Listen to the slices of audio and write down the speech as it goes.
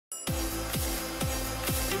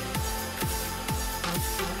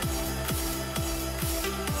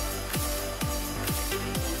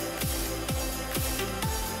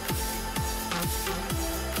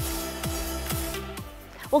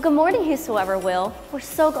Well, good morning, whosoever will. We're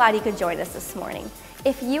so glad you could join us this morning.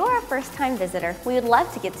 If you are a first-time visitor, we would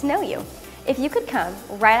love to get to know you. If you could come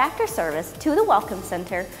right after service to the Welcome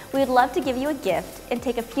Center, we would love to give you a gift and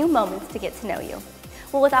take a few moments to get to know you.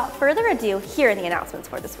 Well, without further ado, here are the announcements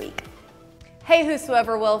for this week. Hey,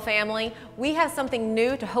 Whosoever Will family, we have something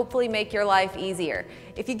new to hopefully make your life easier.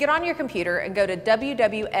 If you get on your computer and go to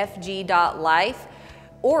wwfg.life,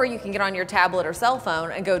 or you can get on your tablet or cell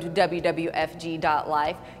phone and go to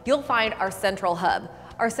wwfg.life, you'll find our central hub.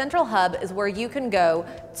 Our central hub is where you can go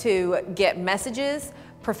to get messages,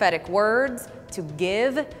 prophetic words, to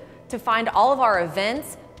give, to find all of our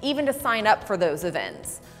events, even to sign up for those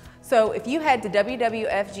events. So if you head to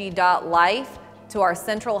wwfg.life to our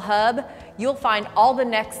central hub, you'll find all the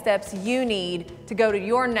next steps you need to go to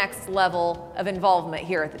your next level of involvement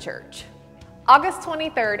here at the church. August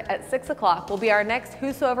 23rd at 6 o'clock will be our next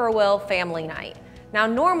Whosoever Will family night. Now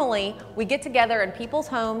normally we get together in people's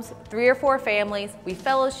homes, 3 or 4 families, we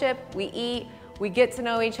fellowship, we eat, we get to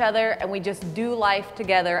know each other, and we just do life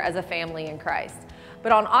together as a family in Christ.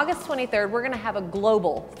 But on August 23rd, we're gonna have a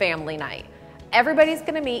global family night. Everybody's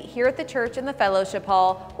gonna meet here at the church in the fellowship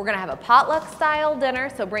hall. We're gonna have a potluck style dinner,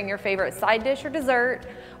 so bring your favorite side dish or dessert.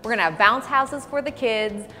 We're gonna have bounce houses for the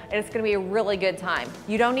kids, and it's gonna be a really good time.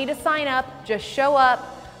 You don't need to sign up, just show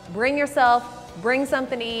up, bring yourself, bring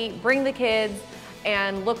something to eat, bring the kids,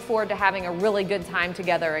 and look forward to having a really good time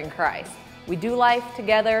together in Christ. We do life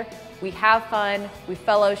together, we have fun, we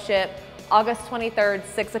fellowship. August 23rd,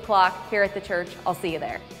 6 o'clock here at the church. I'll see you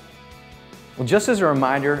there. Well, just as a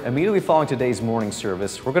reminder, immediately following today's morning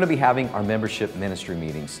service, we're going to be having our membership ministry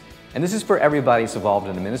meetings. And this is for everybody who's involved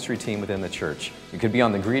in the ministry team within the church. You could be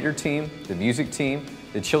on the greeter team, the music team,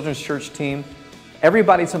 the children's church team.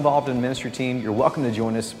 Everybody's involved in the ministry team. You're welcome to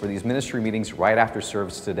join us for these ministry meetings right after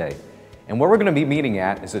service today. And where we're going to be meeting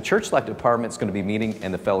at is the church life department is going to be meeting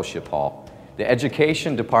in the fellowship hall. The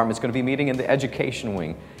education department is going to be meeting in the education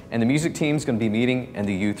wing. And the music team is going to be meeting in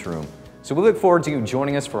the youth room. So we look forward to you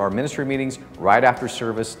joining us for our ministry meetings right after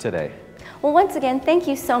service today. Well, once again, thank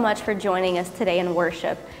you so much for joining us today in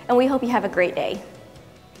worship, and we hope you have a great day.